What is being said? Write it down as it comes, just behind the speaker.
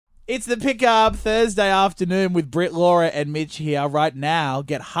It's the Pickup Thursday afternoon with Britt, Laura and Mitch here. Right now,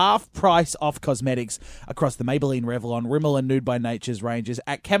 get half price off cosmetics across the Maybelline, Revlon, Rimmel and Nude by Nature's ranges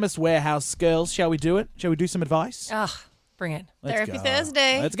at Chemist Warehouse. Girls, shall we do it? Shall we do some advice? Oh, bring it. Therapy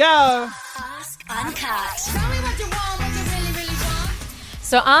Thursday. Let's go. Ask Uncut. Tell me what you want, what you really, really want.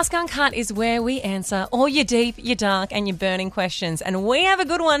 So Ask Uncut is where we answer all your deep, your dark and your burning questions. And we have a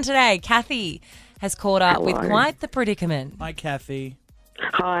good one today. Kathy has caught up with quite the predicament. Hi, Kathy.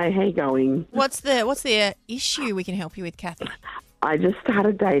 Hi, how you going? What's the issue we can help you with, Kathy? I just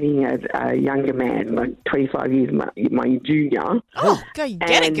started dating a younger man, like 25 years my junior. Oh, go you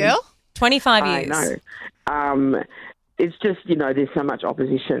get it, And- girl. 25 I years. know. It's just, there's so much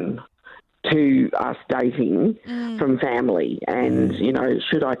opposition to us dating from family. And,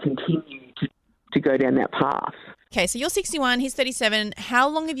 should I continue to go down that path? Okay, so you're 61, he's 37. How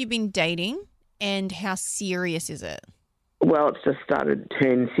long have you been dating and how serious is it? Well, it's just started to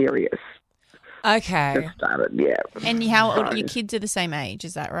turn serious. Okay. Just started, yeah. And how old your kids are the same age,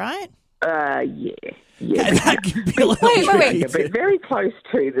 is that right? Yeah. That can be a little Wait. tricky Yeah, too. but very close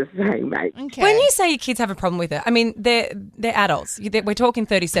to the same, mate. Okay. When you say your kids have a problem with it, I mean, they're adults. We're talking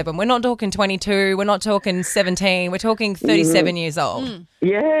 37. We're not talking 22. We're not talking 17. We're talking 37 years old.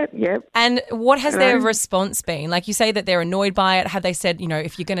 Yeah. And what has their response been? Like you say that they're annoyed by it. Have they said,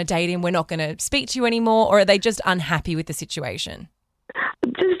 if you're going to date him, we're not going to speak to you anymore? Or are they just unhappy with the situation?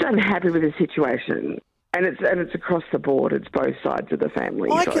 Just unhappy with the situation. And it's across the board. It's both sides of the family.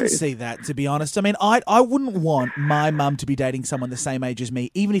 I so- can see that, to be honest. I mean, I wouldn't want my mum to be dating someone the same age as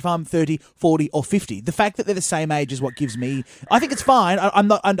me, even if I'm 30, 40 or 50. The fact that they're the same age is what gives me... I think it's fine.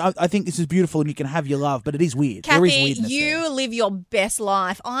 I think this is beautiful and you can have your love, but it is weird. There is Kathy, weirdness you there. live your best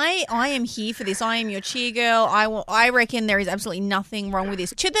life. I am here for this. I am your cheer girl. I reckon there is absolutely nothing wrong with this.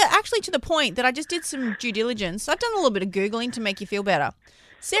 To the point that I just did some due diligence. I've done a little bit of Googling to make you feel better.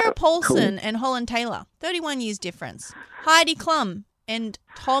 Sarah Paulson and Holland Taylor, 31 years difference. Heidi Klum and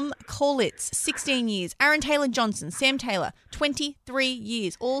Tom Kaulitz, 16 years. Aaron Taylor-Johnson, Sam Taylor, 23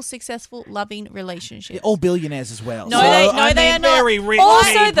 years. All successful, loving relationships. All billionaires as well. No, they are not. Very rich Also,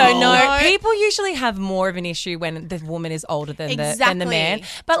 people. though, No. people usually have more of an issue when the woman is older than the Exactly. man.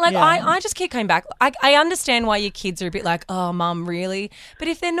 But, Yeah. I just keep coming back. I understand why your kids are a bit like, oh, mum, really? But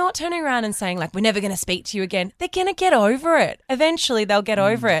if they're not turning around and saying, like, we're never going to speak to you again, they're going to get over it. Eventually, they'll get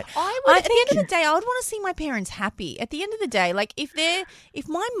over it. At the end of the day, I would want to see my parents happy. At the end of the day, like if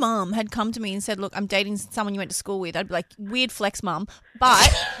my mum had come to me and said, "Look, I'm dating someone you went to school with," I'd be like, "Weird flex, mum."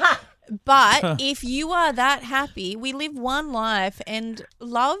 But if you are that happy, we live one life and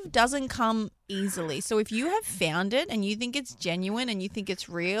love doesn't come easily. So if you have found it and you think it's genuine and you think it's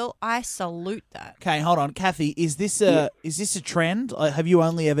real, I salute that. Okay, hold on, Kathy. Is this a trend? Have you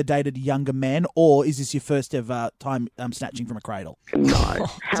only ever dated younger men, or is this your first ever time snatching from a cradle? No.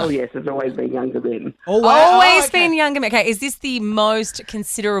 Hell yes, it's always been younger men. Always been younger. Okay, is this the most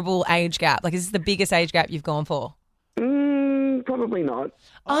considerable age gap? Like, is this the biggest age gap you've gone for? Probably not.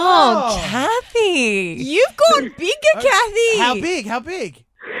 Oh, Kathy. You've gone bigger, Kathy. How big?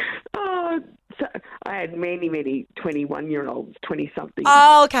 Oh, so I had many 21-year-olds, 20-something.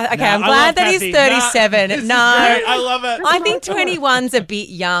 Oh, okay. I'm I glad love that he's Kathy. 37. This is No. great. I love it. I think 21's a bit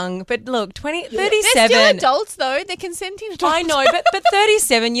young, but look, 37. They're still adults, though. They're consenting adults. I know, but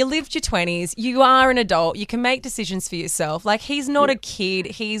 37, you lived your 20s. You are an adult. You can make decisions for yourself. Like, he's not a kid.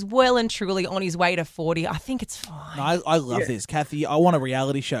 He's well and truly on his way to 40. I think it's fine. No, I love this, Kathy. I want a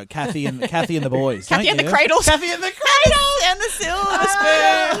reality show, Kathy and the boys. Kathy don't and the you? Cradles. Kathy and the cradles. and the silver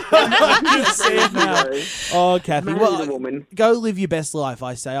spoon. I can see it now. Oh, Kathy. Marry Well, the woman. go live your best life.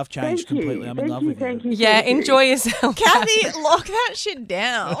 I say I've changed Thank completely. you. I'm in love with Thank you. you. Yeah, Thank you. enjoy yourself. Kathy, lock that shit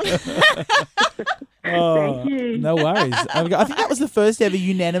down. Oh, Thank you. no worries. I think that was the first ever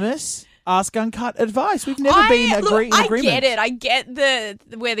unanimous Ask Uncut advice. We've never been in agreement. I get it. I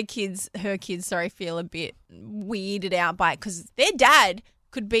get where her kids, feel a bit weirded out by it because their dad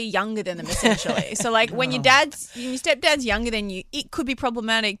could be younger than them essentially. So like when your stepdad's younger than you, it could be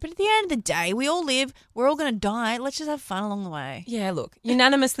problematic. But at the end of the day, we all live. We're all going to die. Let's just have fun along the way. Yeah, look,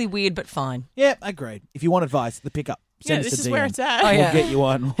 unanimously weird, but fine. Yeah, agreed. If you want advice, the pickup. Send us this a is DM. where it's at. Oh, We'll yeah. get you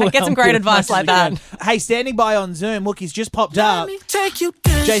on. Hey, get some great advice like that. Hey, standing by on Zoom. Look, he's just popped up.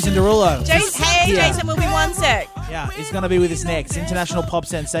 Jason Derulo. Hey, Yeah. Jason, we'll be one sec. Yeah, he's going to be with us next. International pop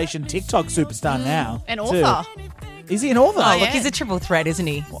sensation, TikTok superstar now. An too. author. Is he an author? Oh, yeah. look, he's a triple threat, isn't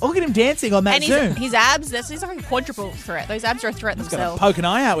he? Look at him dancing on that And Zoom. his abs, he's like a quadruple threat. Those abs are a threat Gotta themselves. poke an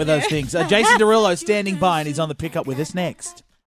eye out with those things. Jason Derulo standing by and he's on the pickup with us next.